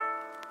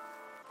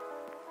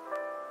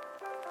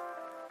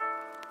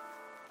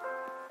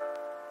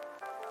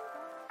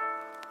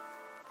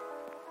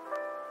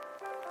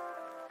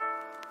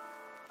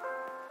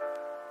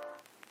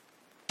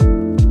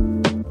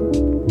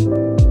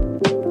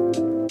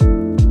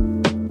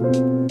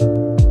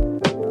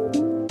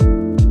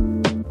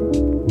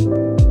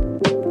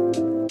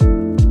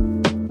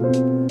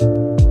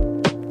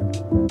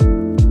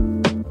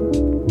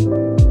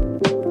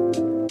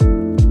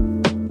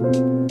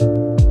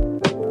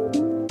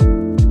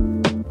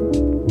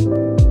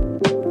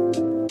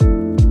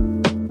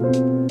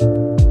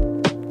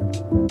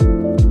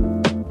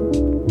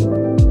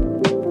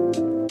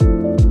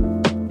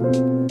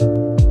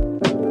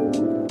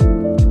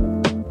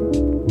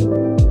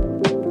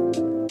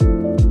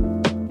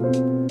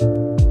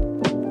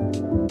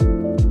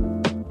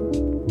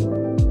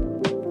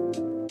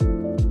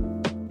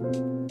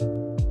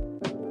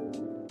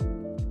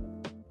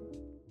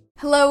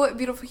Hello,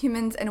 beautiful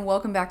humans, and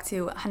welcome back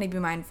to Honey Be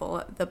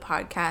Mindful, the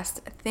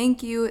podcast.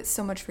 Thank you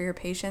so much for your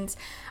patience.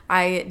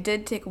 I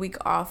did take a week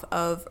off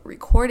of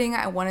recording.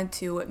 I wanted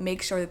to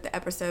make sure that the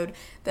episode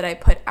that I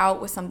put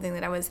out was something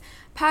that I was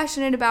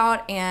passionate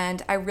about,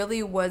 and I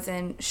really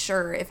wasn't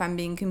sure, if I'm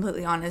being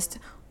completely honest,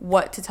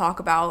 what to talk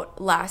about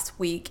last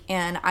week.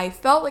 And I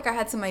felt like I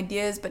had some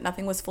ideas, but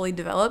nothing was fully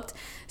developed.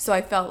 So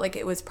I felt like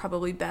it was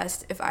probably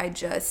best if I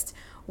just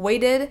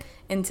waited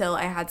until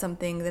I had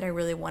something that I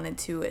really wanted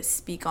to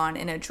speak on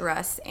and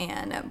address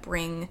and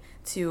bring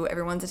to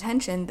everyone's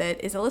attention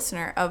that is a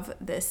listener of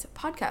this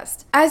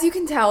podcast. As you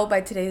can tell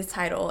by today's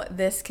title,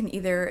 this can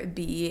either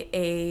be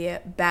a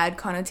bad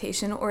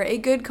connotation or a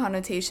good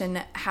connotation,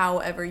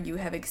 however you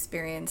have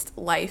experienced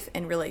life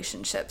and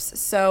relationships.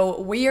 So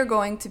we are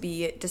going to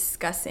be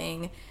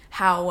discussing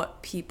how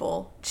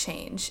people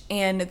change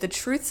and the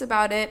truths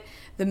about it,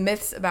 the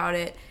myths about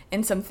it,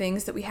 and some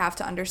things that we have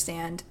to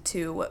understand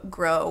to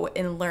grow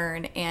and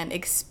learn and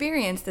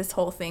experience this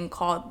whole thing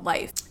called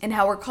life, and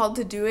how we're called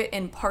to do it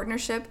in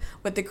partnership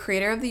with the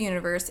creator of the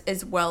universe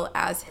as well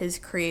as his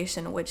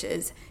creation, which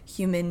is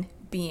human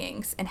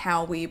beings, and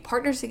how we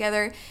partner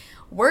together,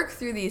 work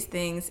through these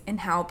things,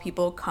 and how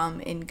people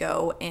come and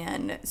go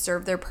and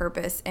serve their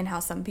purpose, and how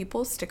some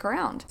people stick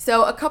around.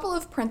 So a couple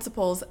of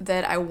principles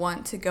that I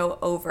want to go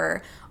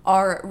over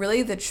are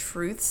really the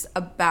truths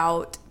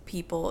about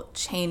people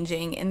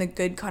changing in the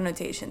good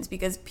connotations,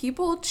 because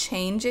people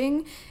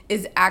changing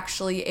is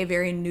actually a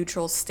very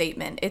neutral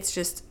statement. It's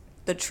just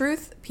the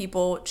truth.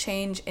 People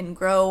change and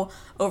grow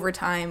over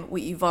time.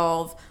 We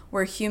evolve.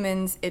 We're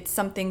humans. It's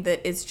something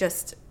that is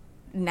just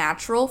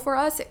natural for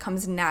us. It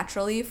comes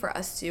naturally for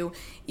us to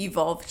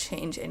evolve,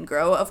 change, and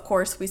grow. Of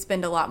course, we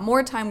spend a lot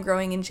more time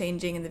growing and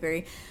changing in the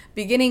very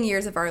beginning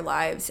years of our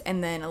lives,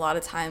 and then a lot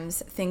of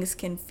times things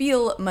can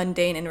feel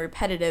mundane and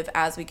repetitive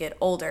as we get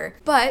older.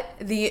 But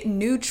the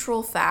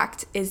neutral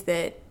fact is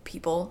that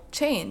people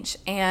change,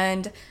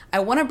 and I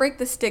want to break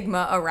the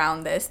stigma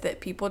around this, that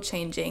people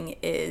changing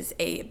is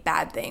a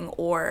bad thing,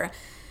 or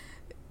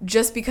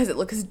just because it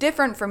looks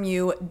different from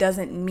you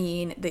doesn't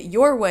mean that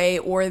your way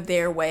or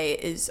their way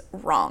is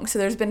wrong. So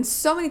there's been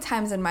so many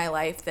times in my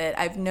life that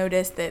I've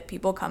noticed that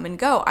people come and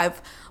go.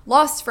 I've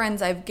lost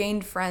friends, I've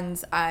gained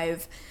friends,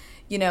 I've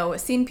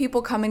seen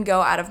people come and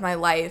go out of my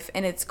life,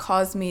 and it's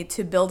caused me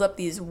to build up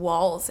these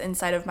walls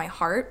inside of my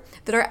heart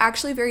that are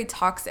actually very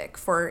toxic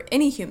for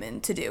any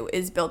human to do,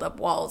 is build up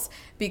walls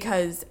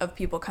because of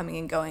people coming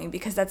and going,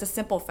 because that's a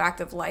simple fact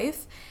of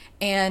life.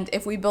 And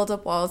if we build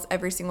up walls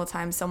every single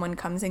time someone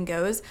comes and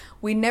goes,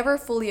 we never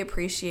fully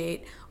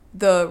appreciate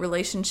the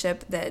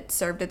relationship that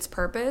served its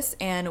purpose,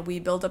 and we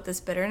build up this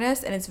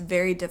bitterness, and it's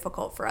very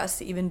difficult for us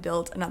to even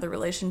build another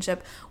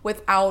relationship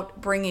without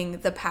bringing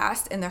the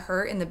past and the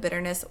hurt and the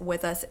bitterness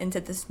with us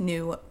into this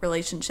new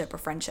relationship or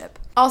friendship.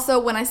 Also,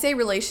 when I say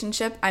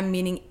relationship, I'm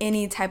meaning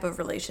any type of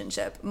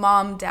relationship: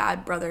 mom,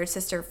 dad, brother,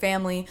 sister,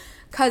 family,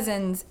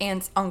 cousins,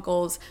 aunts,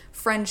 uncles,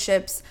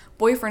 friendships,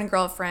 boyfriend,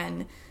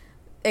 girlfriend,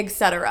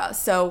 etc.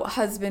 So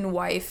husband,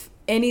 wife,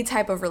 any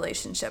type of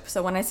relationship.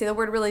 So when I say the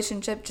word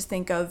relationship, just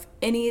think of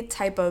any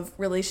type of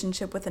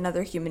relationship with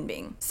another human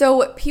being.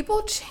 So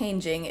people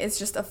changing is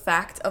just a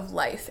fact of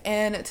life.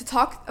 And to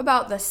talk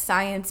about the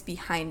science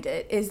behind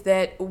it is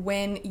that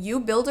when you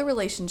build a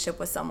relationship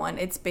with someone,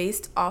 it's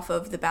based off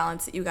of the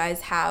balance that you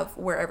guys have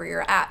wherever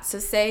you're at. So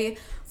say,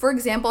 for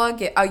example,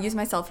 I'll use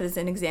myself as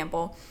an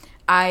example.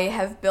 I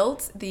have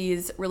built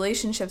these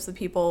relationships with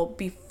people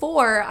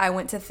before I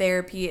went to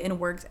therapy and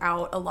worked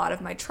out a lot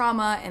of my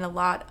trauma and a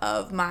lot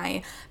of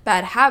my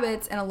bad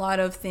habits and a lot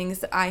of things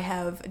that I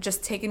have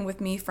just taken with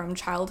me from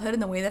childhood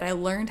and the way that I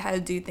learned how to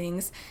do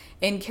things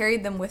and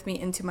carried them with me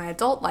into my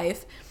adult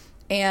life.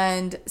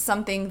 And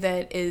something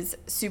that is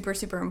super,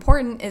 super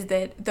important is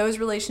that those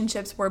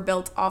relationships were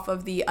built off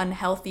of the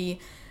unhealthy,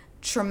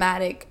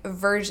 traumatic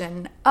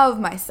version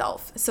of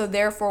myself. So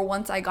therefore,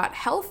 once I got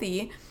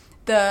healthy,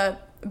 the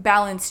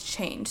balance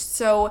changed.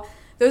 So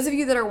those of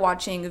you that are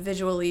watching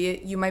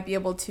visually, you might be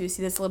able to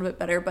see this a little bit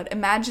better, but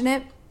imagine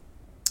it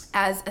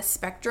as a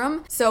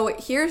spectrum. So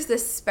here's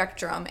this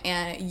spectrum,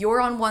 and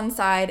you're on one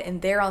side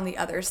and they're on the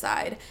other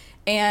side.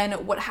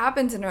 And what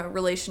happens in a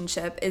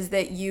relationship is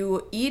that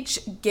you each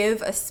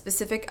give a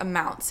specific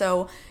amount.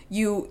 So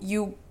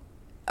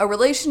a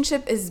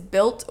relationship is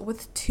built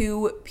with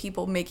two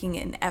people making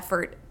an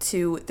effort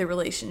to the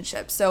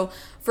relationship. So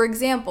for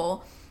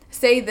example,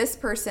 say this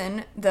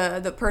person,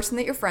 the person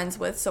that you're friends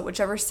with, so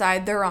whichever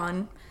side they're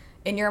on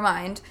in your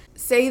mind,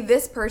 say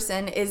this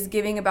person is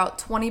giving about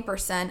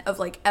 20% of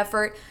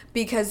effort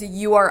because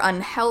you are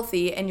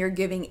unhealthy and you're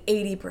giving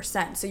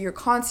 80%. So you're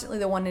constantly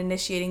the one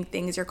initiating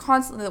things. You're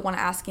constantly the one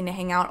asking to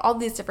hang out, all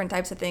these different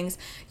types of things.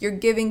 You're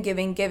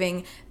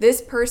giving.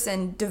 This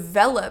person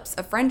develops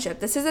a friendship.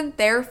 This isn't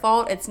their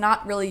fault. It's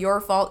not really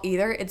your fault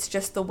either. It's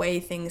just the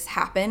way things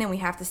happen, and we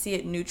have to see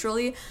it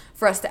neutrally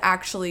for us to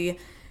actually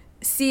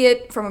see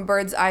it from a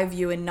bird's eye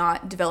view and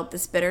not develop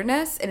this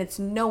bitterness. And it's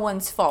no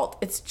one's fault.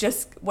 It's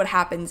just what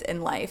happens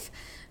in life.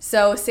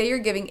 So say you're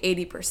giving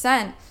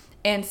 80%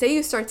 and say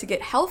you start to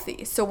get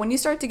healthy. So when you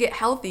start to get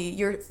healthy,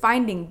 you're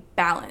finding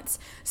balance.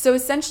 So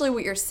essentially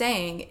what you're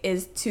saying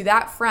is to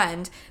that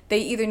friend, they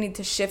either need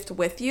to shift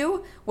with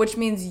you, which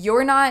means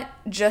you're not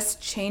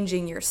just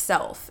changing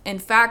yourself. In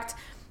fact,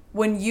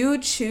 when you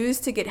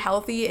choose to get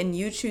healthy and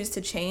you choose to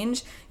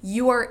change,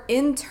 you are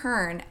in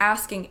turn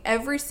asking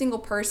every single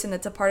person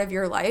that's a part of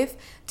your life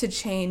to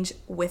change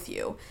with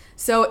you.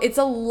 So it's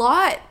a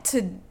lot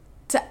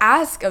to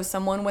ask of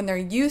someone when they're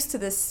used to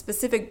this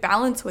specific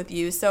balance with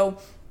you. So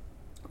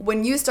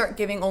when you start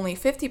giving only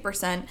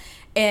 50%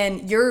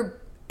 and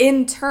you're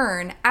in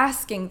turn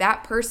asking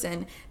that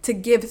person to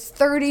give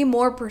 30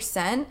 more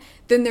percent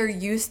than they're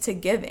used to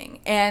giving.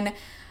 And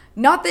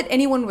not that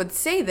anyone would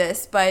say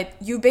this, but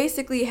you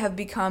basically have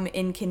become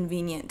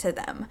inconvenient to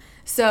them.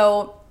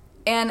 So,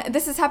 and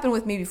this has happened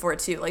with me before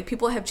too. Like,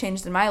 people have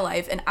changed in my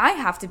life and I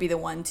have to be the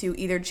one to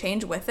either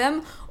change with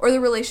them or the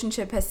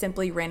relationship has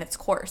simply ran its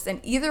course. And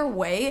either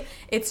way,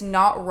 it's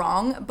not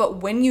wrong. But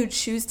when you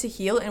choose to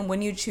heal and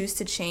when you choose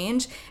to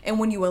change and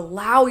when you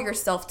allow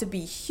yourself to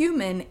be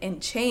human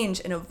and change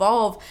and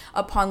evolve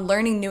upon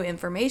learning new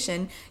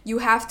information, you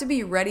have to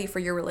be ready for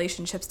your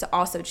relationships to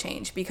also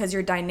change, because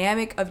your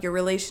dynamic of your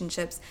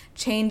relationships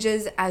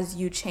changes as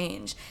you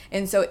change.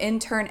 And so in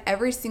turn,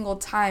 every single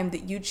time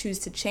that you choose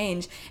to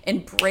change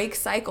and break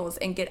cycles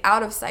and get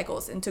out of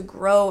cycles and to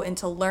grow and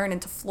to learn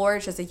and to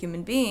flourish as a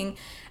human being,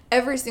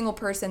 every single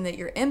person that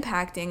you're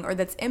impacting or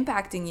that's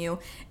impacting you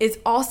is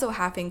also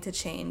having to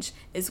change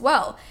as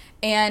well.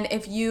 And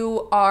if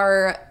you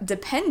are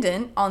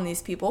dependent on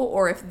these people,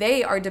 or if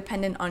they are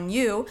dependent on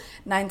you,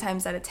 9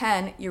 times out of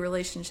 10, your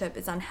relationship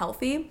is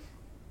unhealthy.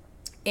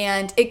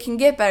 And it can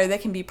get better. There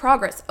can be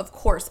progress, of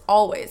course,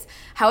 always.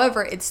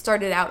 However, it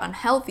started out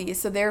unhealthy.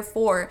 So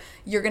therefore,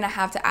 you're going to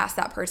have to ask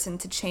that person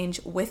to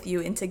change with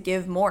you and to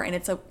give more. And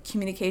it's a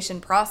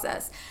communication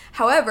process.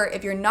 However,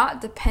 if you're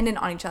not dependent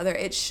on each other,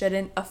 it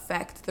shouldn't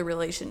affect the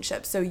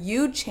relationship. So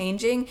you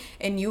changing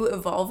and you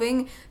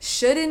evolving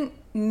shouldn't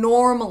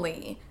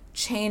normally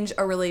change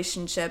a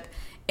relationship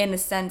in the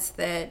sense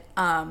that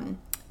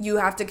you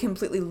have to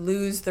completely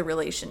lose the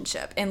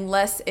relationship,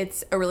 unless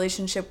it's a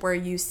relationship where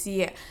you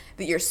see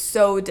that you're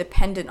so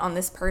dependent on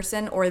this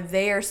person or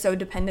they are so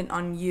dependent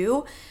on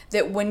you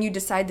that when you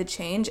decide to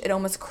change, it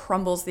almost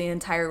crumbles the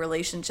entire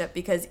relationship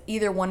because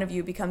either one of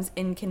you becomes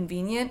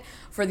inconvenient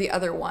for the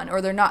other one,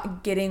 or they're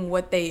not getting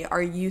what they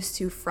are used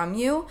to from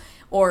you,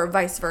 or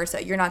vice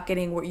versa. You're not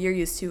getting what you're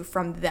used to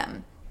from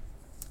them.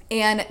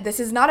 And this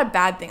is not a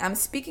bad thing. I'm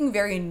speaking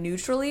very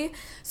neutrally.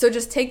 So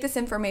just take this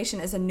information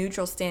as a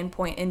neutral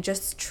standpoint and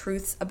just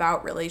truths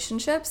about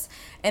relationships.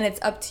 And it's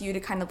up to you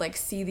to kind of like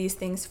see these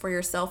things for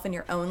yourself in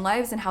your own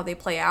lives and how they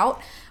play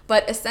out.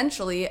 But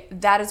essentially,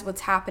 that is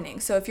what's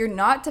happening. So if you're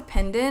not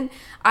dependent,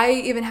 I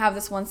even have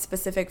this one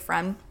specific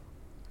friend,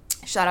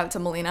 shout out to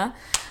Melina,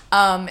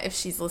 if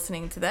she's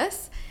listening to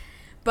this.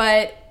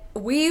 But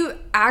we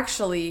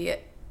actually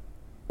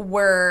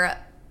were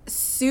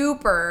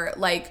super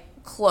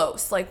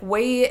close.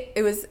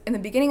 It was in the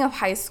beginning of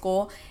high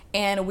school,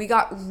 and we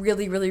got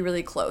really, really,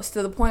 really close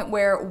to the point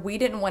where we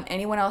didn't want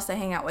anyone else to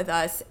hang out with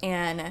us.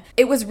 And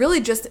it was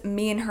really just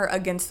me and her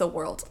against the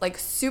world,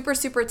 super,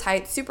 super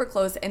tight, super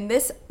close. And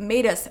this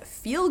made us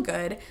feel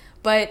good.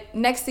 But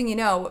next thing you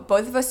know,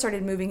 both of us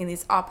started moving in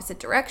these opposite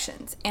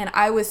directions. And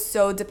I was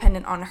so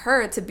dependent on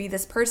her to be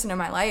this person in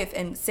my life.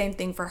 And same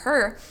thing for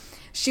her.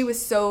 She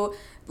was so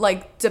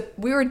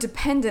we were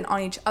dependent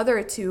on each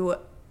other to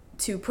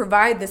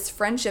provide this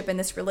friendship and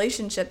this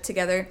relationship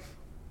together,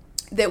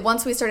 that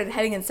once we started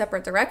heading in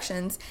separate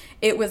directions,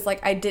 it was like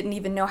I didn't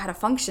even know how to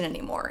function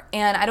anymore.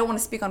 And I don't want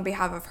to speak on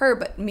behalf of her,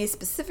 but me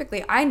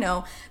specifically, I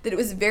know that it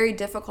was very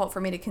difficult for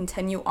me to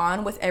continue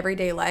on with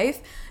everyday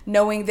life,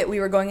 knowing that we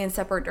were going in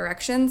separate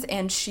directions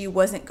and she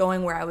wasn't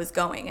going where I was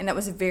going. And that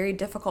was very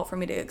difficult for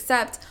me to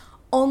accept,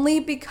 only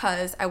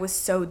because I was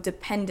so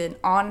dependent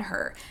on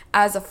her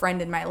as a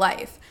friend in my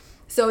life.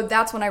 So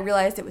that's when I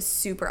realized it was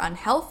super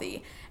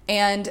unhealthy.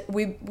 And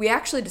we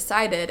actually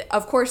decided,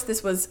 of course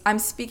I'm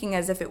speaking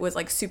as if it was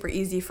super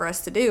easy for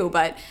us to do,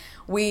 but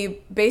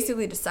we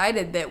basically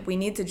decided that we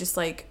need to just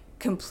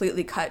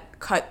completely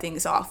cut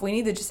things off. We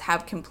need to just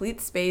have complete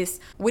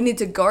space. We need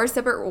to go our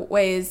separate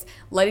ways,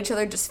 let each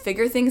other just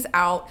figure things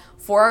out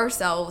for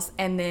ourselves.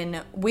 And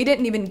then we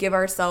didn't even give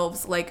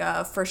ourselves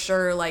a for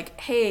sure,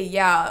 hey,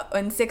 yeah,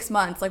 in 6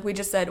 months, we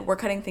just said we're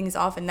cutting things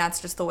off and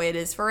that's just the way it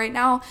is for right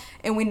now.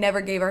 And we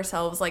never gave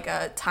ourselves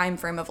a time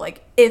frame of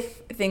if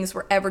things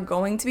were ever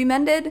going to be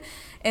mended.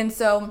 And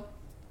so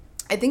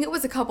I think it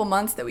was a couple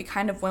months that we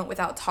kind of went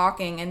without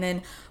talking. And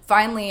then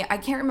finally, I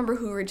can't remember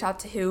who reached out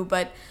to who,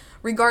 but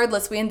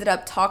regardless, we ended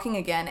up talking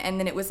again. And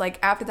then it was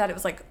after that, it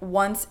was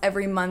once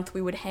every month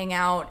we would hang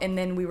out. And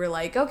then we were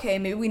okay,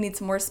 maybe we need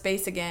some more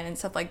space again and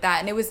stuff like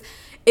that. And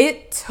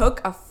it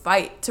took a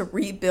fight to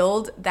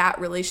rebuild that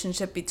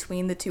relationship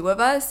between the two of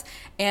us.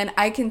 And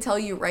I can tell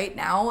you right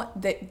now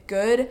that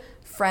good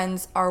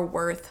friends are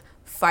worth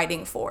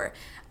fighting for.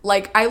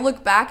 Like, I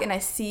look back and I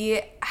see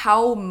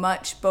how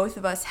much both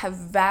of us have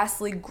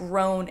vastly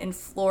grown and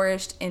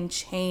flourished and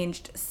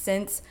changed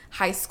since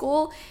high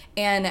school,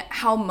 and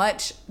how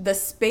much the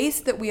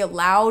space that we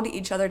allowed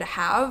each other to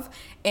have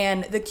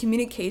and the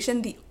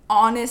communication, the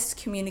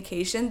honest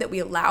communication that we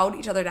allowed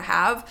each other to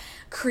have,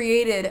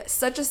 created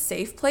such a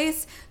safe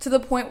place, to the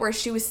point where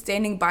she was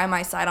standing by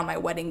my side on my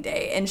wedding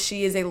day, and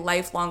she is a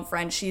lifelong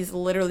friend. She's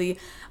literally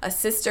a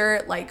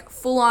sister, like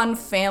full-on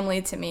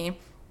family to me.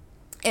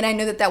 And I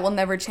know that that will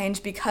never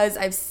change, because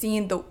I've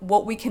seen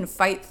what we can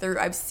fight through.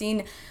 I've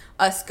seen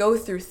us go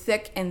through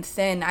thick and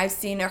thin. I've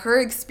seen her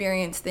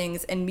experience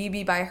things and me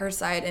be by her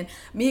side, and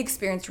me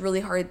experience really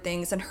hard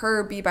things and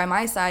her be by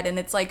my side. And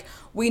it's like,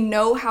 we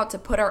know how to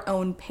put our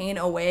own pain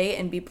away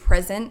and be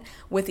present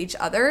with each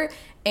other.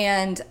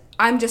 And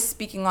I'm just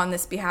speaking on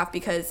this behalf,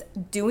 because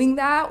doing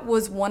that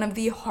was one of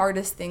the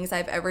hardest things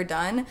I've ever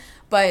done,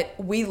 but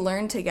we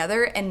learned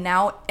together, and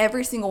now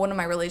every single one of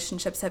my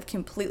relationships have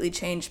completely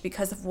changed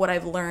because of what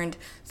I've learned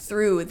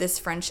through this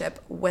friendship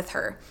with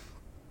her.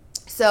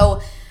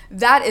 So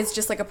that is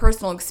just like a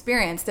personal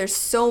experience. There's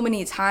so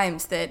many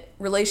times that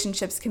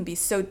relationships can be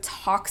so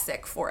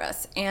toxic for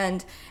us,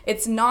 and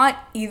it's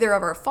not either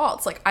of our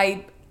faults. Like,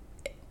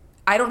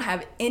 I don't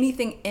have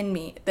anything in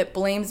me that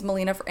blames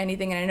Melina for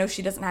anything, and I know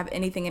she doesn't have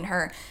anything in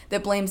her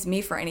that blames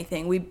me for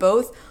anything. We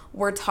both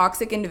were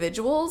toxic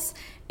individuals,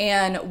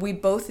 and we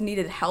both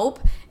needed help,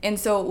 and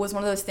so it was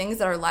one of those things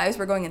that our lives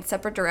were going in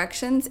separate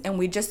directions, and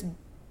we just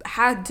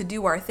had to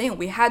do our thing.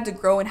 We had to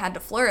grow and had to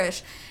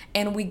flourish,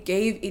 and we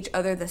gave each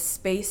other the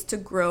space to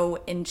grow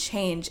and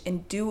change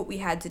and do what we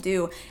had to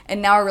do,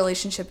 and now our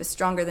relationship is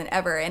stronger than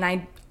ever. And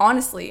I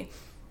honestly,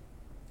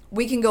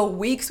 we can go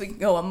weeks, we can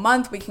go a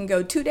month, we can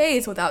go 2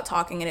 days without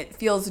talking, and it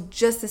feels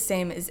just the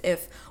same as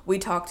if we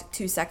talked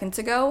 2 seconds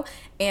ago.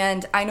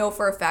 And I know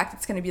for a fact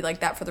it's going to be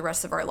like that for the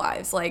rest of our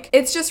lives. Like,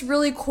 it's just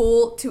really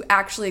cool to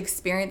actually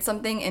experience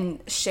something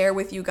and share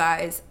with you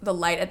guys the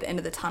light at the end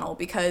of the tunnel,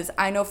 because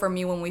I know for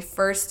me, when we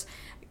first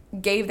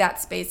gave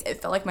that space,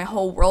 it felt like my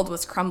whole world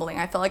was crumbling.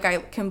 I felt like I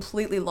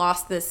completely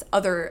lost this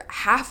other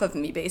half of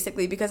me,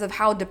 basically, because of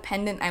how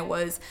dependent I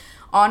was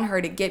on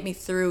her to get me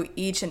through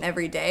each and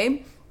every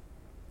day.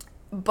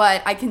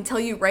 But I can tell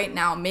you right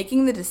now,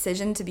 making the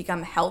decision to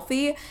become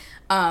healthy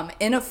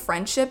in a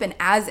friendship and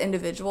as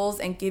individuals,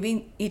 and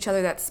giving each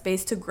other that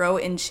space to grow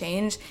and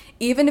change,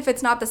 even if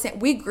it's not the same,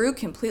 we grew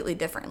completely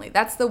differently.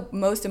 That's the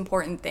most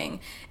important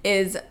thing,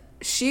 is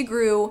she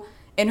grew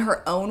in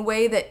her own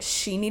way that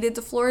she needed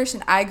to flourish,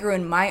 and I grew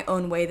in my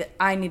own way that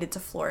I needed to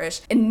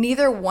flourish. And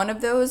neither one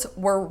of those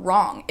were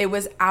wrong. It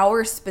was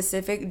our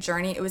specific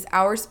journey. It was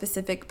our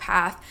specific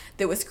path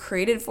that was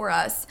created for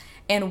us,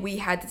 and we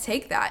had to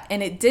take that.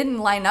 And it didn't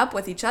line up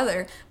with each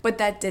other, but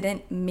that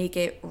didn't make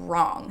it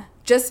wrong.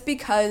 Just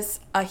because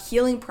a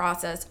healing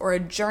process or a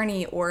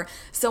journey or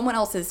someone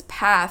else's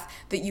path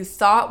that you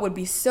thought would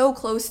be so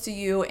close to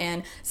you,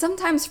 and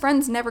sometimes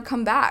friends never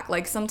come back.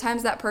 Like,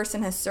 sometimes that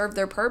person has served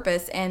their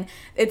purpose, and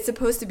it's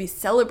supposed to be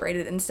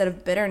celebrated instead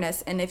of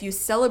bitterness. And if you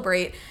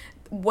celebrate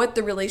what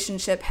the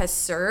relationship has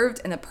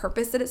served and the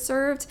purpose that it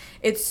served,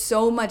 it's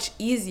so much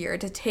easier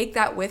to take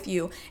that with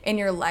you in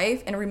your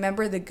life and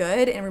remember the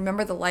good and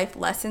remember the life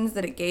lessons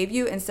that it gave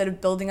you, instead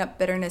of building up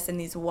bitterness in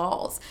these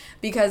walls.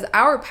 Because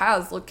our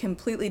paths look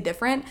completely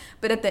different,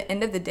 but at the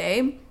end of the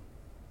day,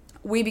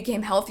 we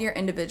became healthier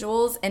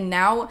individuals, and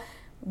now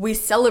we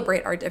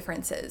celebrate our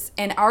differences,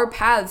 and our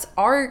paths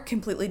are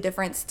completely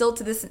different still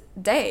to this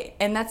day.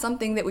 And that's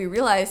something that we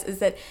realize, is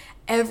that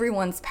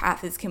everyone's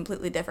path is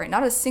completely different.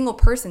 Not a single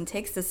person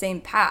takes the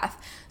same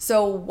path.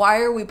 So why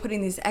are we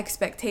putting these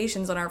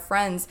expectations on our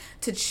friends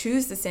to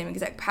choose the same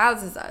exact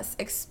paths as us?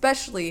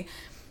 Especially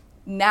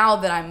now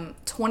that I'm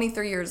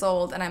 23 years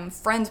old and I'm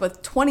friends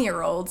with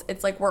 20-year-olds,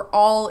 it's like we're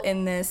all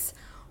in this,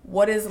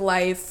 what is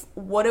life?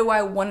 What do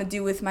I want to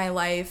do with my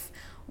life?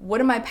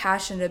 What am I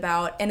passionate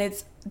about? And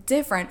it's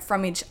different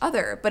from each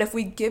other. But if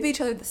we give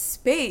each other the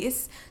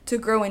space to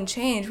grow and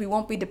change, we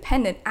won't be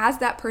dependent. As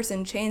that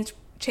person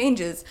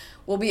changes,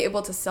 we'll be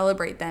able to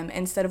celebrate them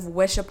instead of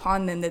wish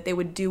upon them that they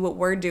would do what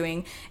we're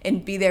doing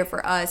and be there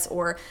for us,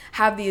 or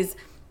have these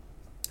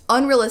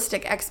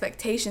unrealistic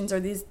expectations or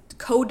these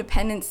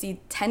codependency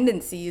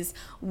tendencies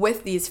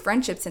with these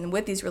friendships and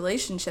with these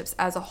relationships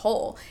as a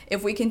whole.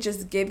 If we can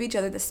just give each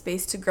other the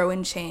space to grow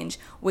and change,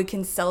 we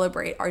can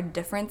celebrate our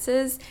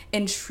differences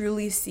and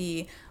truly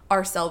see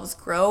ourselves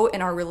grow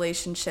and our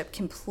relationship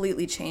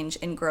completely change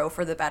and grow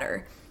for the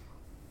better.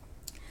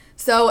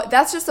 So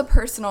that's just a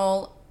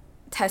personal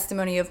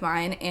testimony of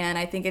mine, and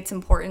I think it's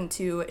important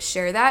to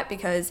share that,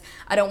 because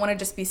I don't want to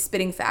just be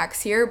spitting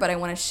facts here, but I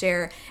want to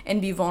share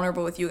and be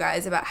vulnerable with you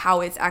guys about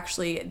how it's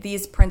actually,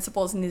 these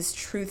principles and these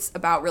truths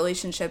about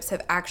relationships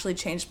have actually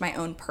changed my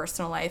own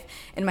personal life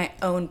and my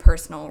own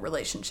personal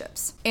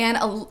relationships.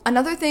 And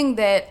another thing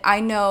that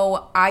I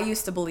know I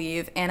used to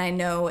believe, and I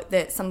know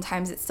that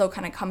sometimes it still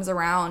kind of comes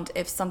around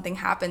if something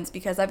happens,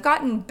 because I've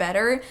gotten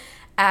better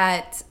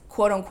at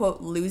quote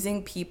unquote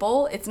losing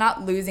people. It's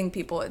not losing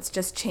people, it's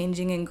just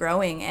changing and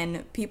growing,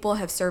 and people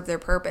have served their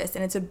purpose.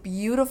 And it's a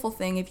beautiful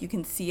thing if you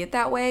can see it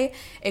that way,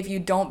 if you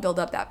don't build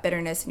up that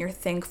bitterness and you're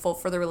thankful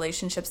for the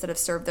relationships that have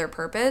served their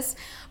purpose.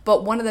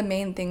 But one of the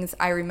main things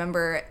I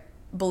remember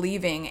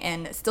believing,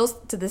 and still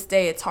to this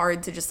day, it's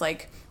hard to just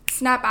like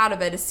snap out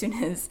of it as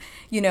soon as,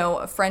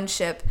 a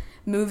friendship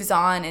moves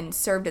on and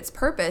served its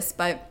purpose.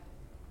 But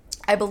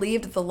I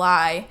believed the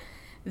lie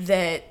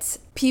that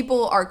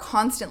people are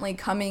constantly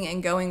coming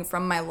and going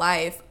from my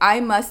life.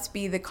 I must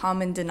be the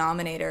common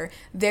denominator.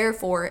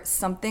 Therefore,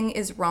 something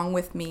is wrong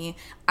with me.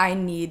 I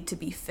need to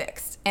be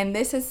fixed. And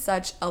this is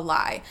such a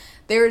lie.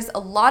 There's a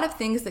lot of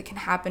things that can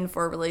happen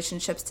for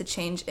relationships to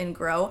change and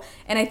grow.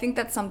 And I think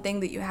that's something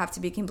that you have to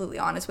be completely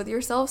honest with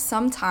yourself.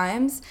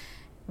 Sometimes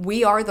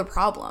we are the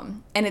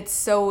problem, and it's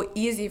so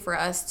easy for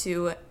us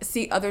to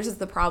see others as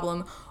the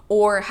problem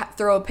or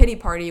throw a pity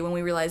party when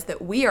we realize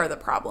that we are the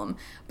problem.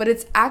 But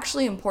it's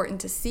actually important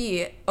to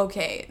see,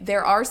 okay,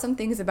 there are some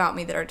things about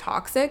me that are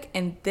toxic,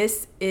 and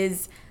this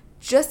is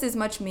just as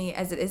much me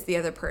as it is the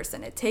other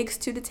person. It takes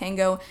two to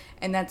tango,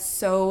 and that's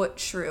so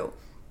true.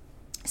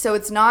 So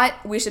it's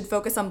not, we should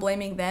focus on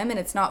blaming them, and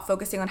it's not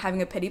focusing on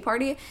having a pity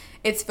party.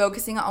 It's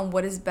focusing on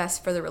what is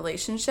best for the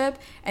relationship.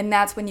 And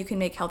that's when you can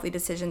make healthy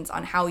decisions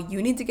on how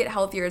you need to get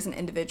healthier as an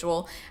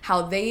individual,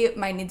 how they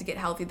might need to get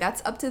healthy.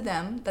 That's up to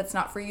them. That's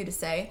not for you to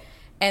say.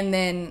 And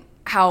then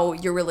how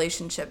your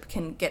relationship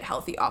can get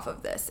healthy off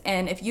of this.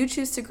 And if you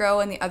choose to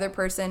grow and the other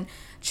person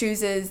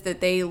chooses that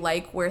they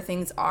like where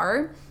things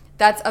are,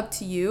 that's up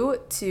to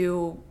you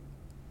to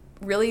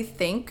really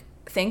thank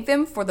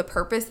them for the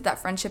purpose that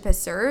friendship has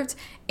served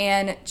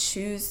and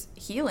choose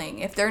healing.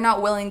 If they're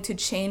not willing to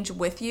change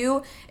with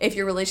you, if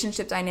your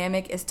relationship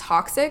dynamic is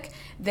toxic,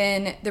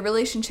 then the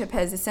relationship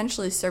has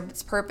essentially served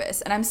its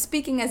purpose. And I'm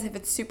speaking as if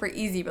it's super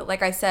easy, but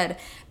like I said,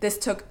 this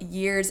took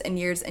years and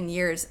years and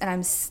years, and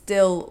I'm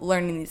still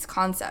learning these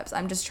concepts.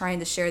 I'm just trying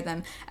to share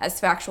them as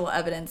factual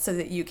evidence so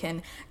that you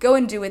can go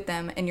and do with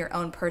them in your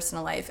own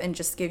personal life and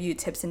just give you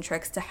tips and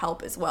tricks to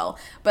help as well.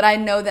 But I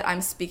know that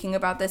I'm speaking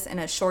about this in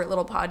a short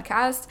little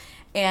podcast,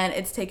 and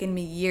it's taken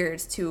me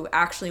years to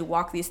actually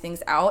walk these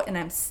things out, and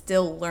I'm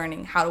still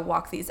learning how to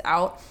walk these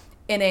out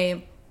in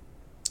a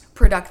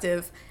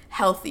productive,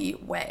 healthy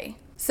way.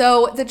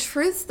 So the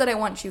truths that I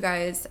want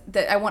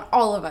that I want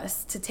all of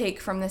us to take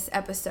from this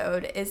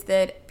episode is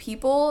that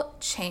people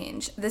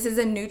change. This is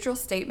a neutral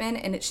statement,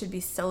 and it should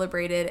be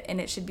celebrated, and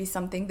it should be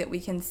something that we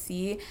can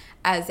see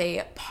as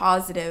a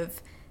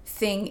positive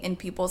thing in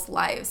people's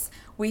lives.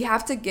 We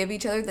have to give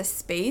each other the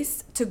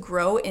space to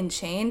grow and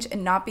change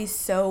and not be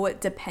so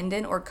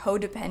dependent or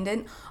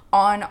codependent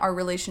on our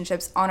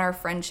relationships, on our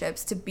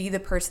friendships, to be the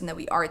person that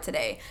we are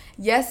today.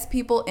 Yes,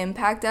 people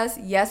impact us.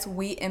 Yes,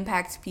 we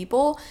impact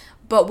people,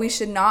 but we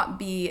should not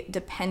be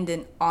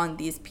dependent on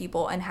these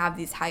people and have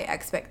these high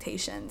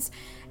expectations.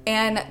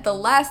 And the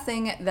last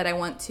thing that I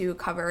want to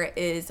cover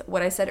is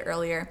what I said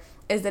earlier,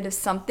 is that if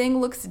something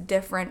looks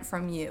different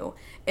from you,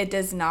 it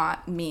does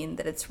not mean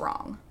that it's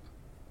wrong.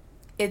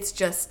 It's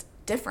just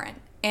different,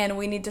 and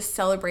we need to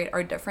celebrate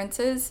our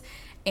differences.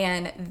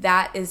 And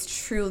that is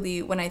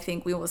truly when I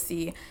think we will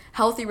see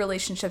healthy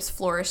relationships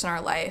flourish in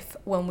our life,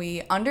 when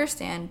we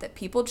understand that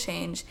people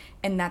change,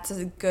 and that's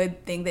a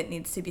good thing that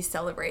needs to be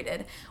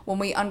celebrated. When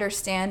we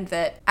understand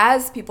that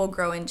as people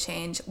grow and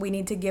change, we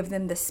need to give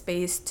them the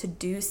space to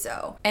do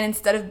so. And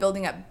instead of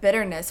building up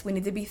bitterness, we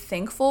need to be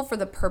thankful for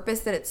the purpose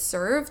that it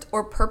served,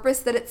 or purpose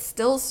that it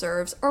still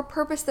serves, or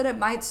purpose that it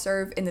might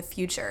serve in the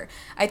future.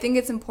 I think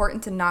it's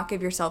important to not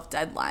give yourself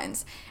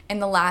deadlines.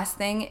 And the last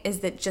thing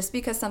is that just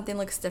because something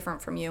looks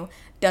different from you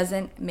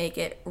doesn't make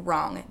it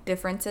wrong.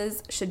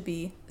 Differences should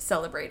be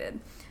celebrated.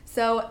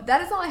 So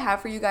that is all I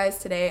have for you guys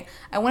today.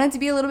 I wanted to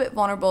be a little bit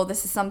vulnerable.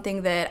 This is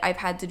something that I've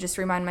had to just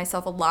remind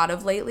myself a lot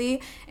of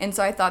lately. And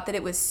so I thought that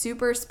it was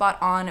super spot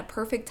on,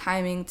 perfect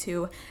timing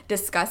to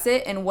discuss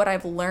it and what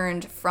I've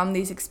learned from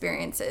these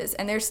experiences.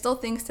 And there's still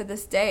things to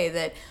this day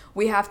that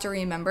we have to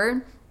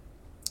remember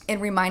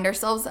and remind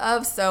ourselves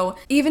of. So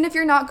even if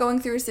you're not going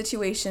through a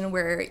situation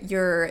where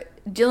you're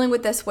dealing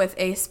with this with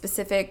a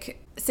specific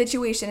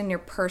situation in your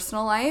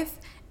personal life,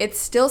 it's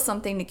still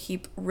something to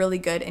keep really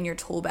good in your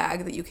tool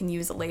bag that you can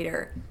use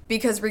later.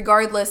 Because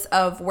regardless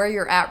of where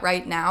you're at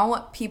right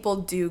now, people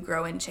do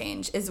grow and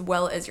change, as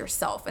well as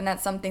yourself. And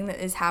that's something that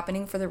is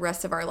happening for the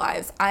rest of our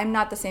lives. I'm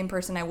not the same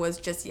person I was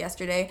just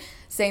yesterday.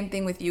 Same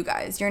thing with you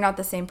guys. You're not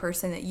the same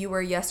person that you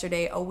were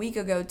yesterday, a week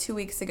ago, 2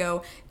 weeks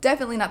ago.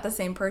 Definitely not the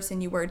same person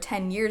you were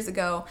 10 years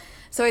ago.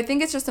 So I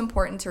think it's just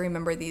important to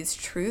remember these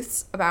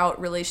truths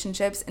about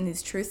relationships and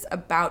these truths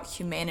about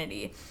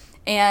humanity.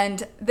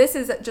 And this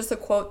is just a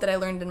quote that I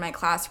learned in my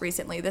class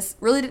recently. This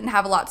really didn't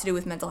have a lot to do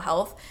with mental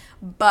health,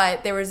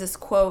 but there was this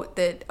quote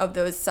that of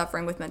those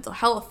suffering with mental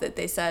health that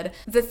they said,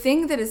 the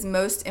thing that is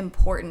most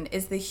important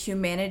is the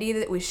humanity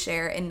that we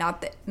share and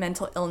not the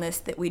mental illness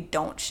that we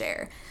don't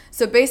share.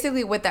 So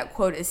basically what that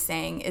quote is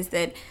saying is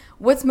that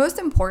what's most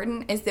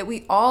important is that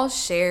we all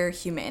share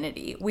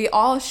humanity. We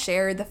all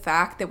share the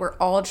fact that we're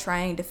all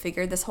trying to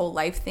figure this whole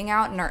life thing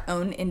out in our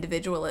own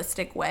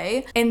individualistic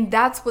way. And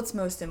that's what's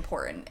most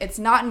important. It's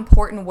not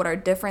important what our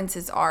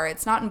differences are.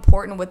 It's not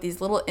important what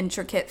these little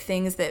intricate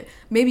things that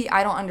maybe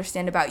I don't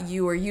understand about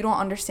you or you don't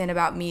understand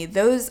about me.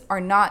 Those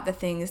are not the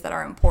things that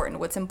are important.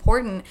 What's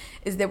important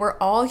is that we're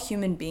all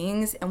human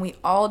beings and we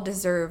all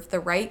deserve the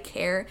right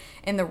care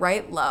and the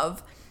right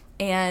love.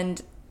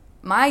 And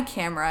my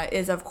camera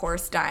is, of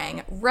course,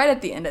 dying right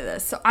at the end of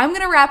this. So I'm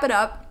going to wrap it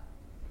up.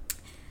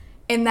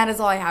 And that is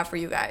all I have for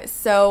you guys.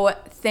 So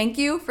thank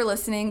you for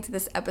listening to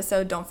this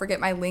episode. Don't forget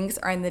my links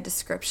are in the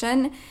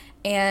description.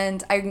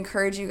 And I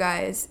encourage you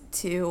guys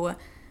to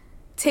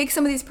take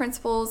some of these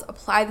principles,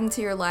 apply them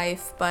to your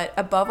life. But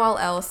above all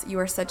else, you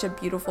are such a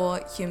beautiful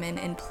human.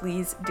 And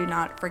please do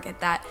not forget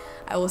that.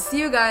 I will see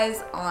you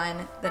guys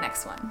on the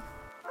next one.